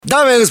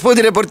Dame in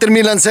gospodje, reporter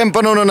Milan, sem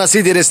ponovno na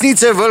sedi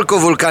resnice. Veliko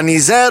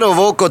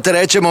vulkanizerovo, kot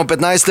rečemo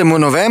 15.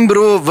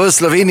 novembru, v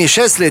Sloveniji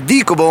še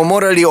sledi, ko bomo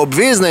morali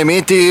obvezno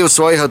imeti v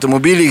svojih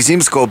avtomobilih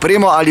zimsko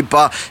opremo ali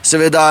pa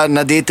seveda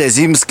nadete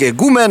zimske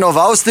gume. No, v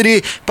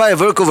Avstriji pa je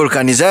veliko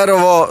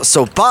vulkanizerovo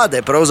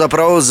sovpade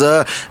pravzaprav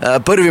z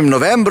 1.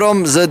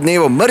 novembrom, z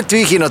dnevom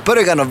mrtvih, in od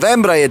 1.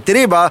 novembra je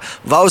treba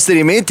v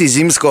Avstriji imeti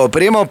zimsko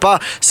opremo, pa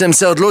sem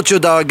se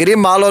odločil, da grem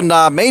malo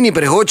na mejni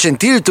prehod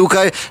Šentilj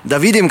tukaj, da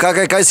vidim,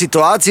 kakaj je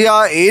situacija.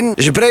 In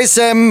že prej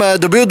sem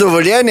dobil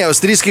dovoljenje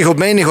avstrijskih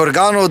obmejnih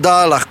organov,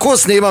 da lahko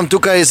snemam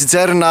tukaj,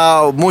 sicer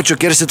na območju,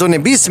 kjer se to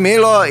ne bi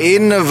smelo,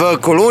 in v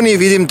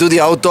koloniji vidim tudi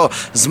avto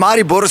z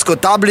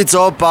mariborsko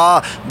tablico,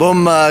 pa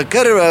bom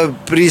kar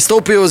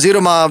pristopil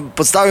oziroma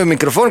podstavil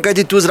mikrofon,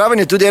 kajti tu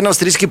zraven je tudi en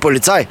avstrijski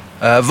policaj.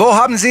 Wo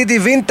haben Sie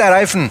die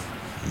WinterReifen?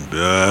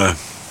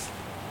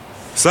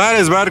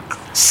 Sajersberg.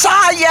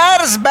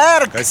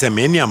 Sajersberg! Kaj se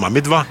menjama,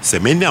 midva? Se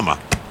menjama?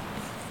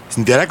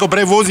 Sem ti rekel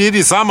prej, vozi,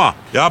 idi sama.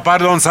 Ja,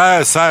 pardon,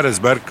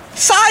 Sajersberg.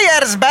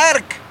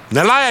 Sajersberg!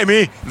 Ne lajaj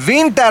mi.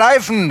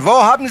 WinterReifen,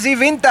 wo haben Sie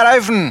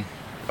WinterReifen?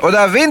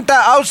 Oder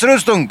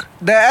Winterausrüstung?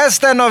 Der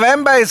 1.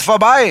 November ist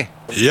vorbei.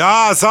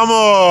 Ja,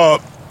 samo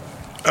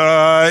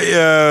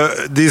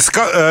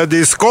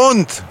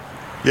diskont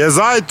je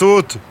zdaj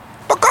tudi.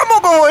 Pa komu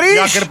govoriš?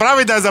 Ja, ker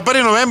pravi, da je za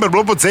 1. november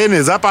bilo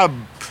poceni,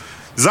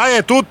 zdaj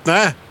je tudi,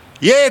 ne?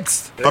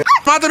 Jedst! Pa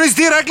mater, nisi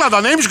ti rekla,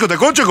 da nemško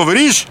tekoče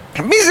govoriš?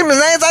 Mislim,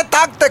 ne zdaj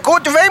tak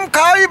tekoč, vem,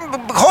 kaj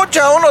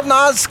hoče on od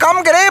nas,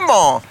 kam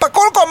gremo. Pa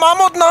koliko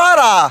imamo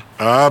denara?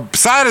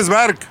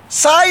 Sajersberg.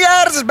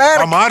 Sajersberg!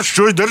 Pa marš,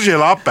 čuj, drži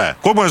lape.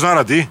 Koliko imaš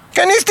denara ti?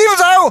 Kaj nisi ti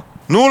vzel?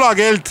 0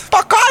 geld.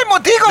 Pa kaj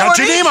mu ti govoriš?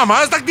 Ja, če nimam,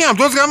 jaz tak nimam,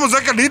 to skajmo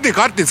za kreditni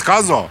kartic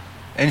kazo.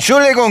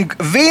 Entschuldigung,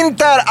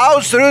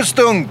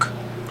 Winterausrüstung.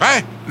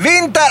 Kaj?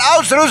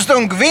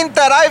 Winterausrüstung,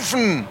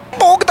 WinterReifen.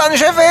 Bogdan,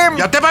 že vem.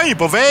 Ja, te pa mi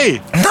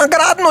povej.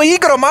 Nagradno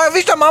igro,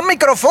 viš, da imam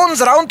mikrofon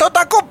zraven, to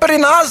tako pri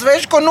nas,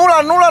 veš, ko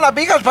 0-0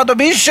 napihaš, pa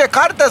dobiš še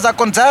karte za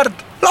koncert.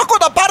 Lahko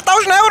da par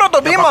tavžne euro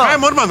dobimo. Ja, pa kaj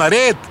moramo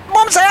narediti?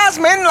 Bom se jaz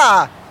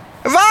menila.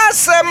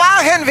 Was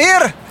machen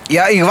wir?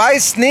 Ja, ich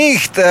weiß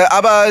nicht,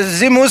 aber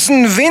Sie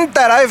müssen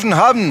WinterReifen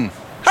haben.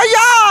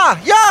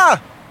 Ja.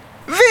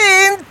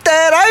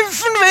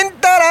 WinterReifen,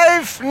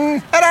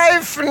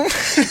 Reifen.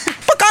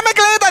 Pa kaj me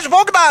gledaš,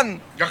 Bogdan?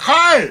 Ja,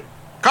 kaj?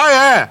 Kaj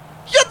je?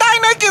 Ja, daj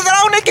neki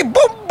zdrav, neki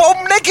bum,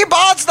 neki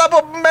bac, da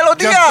bo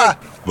melodija.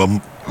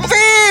 Winterreifen.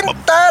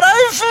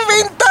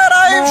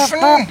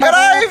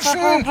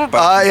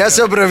 Pa jaz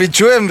se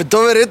opravičujem,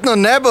 to verjetno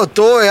ne bo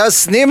to, jaz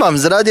snemam,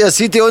 zaradi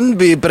City, on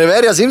bi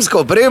preverjal zimsko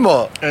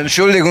opremo.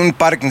 Entschuldigung,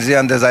 parken Sie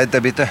an der Seite,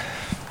 bitte.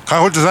 Kaj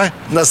hoče zdaj?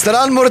 Na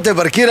stran morate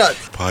parkirati.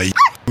 Pa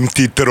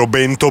ti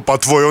trobento, pa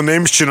tvojo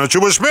nemščino, če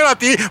boš imela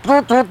ti,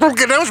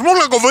 ker ne boš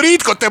mogla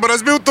govoriti, kot te bo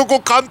razbil tako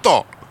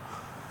kanto.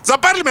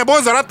 Zaprli me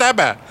bo zaradi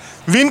tebe.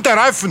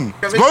 WinterReifen.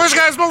 Zgoveš,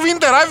 kaj smo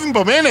WinterReifen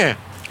pomeni?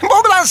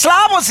 Bogdan,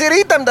 slabo si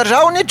ritem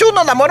držav, ni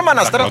čudno, da moramo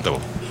na stran.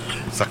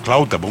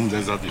 Zaklav te bom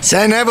zdaj zadnji.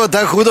 Saj ne bo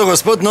tako hudo,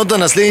 gospod, no do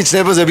naslednjič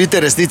ne bo zabite,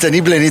 resnica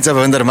ni blenica, pa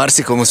vendar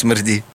marsikomu smrdi.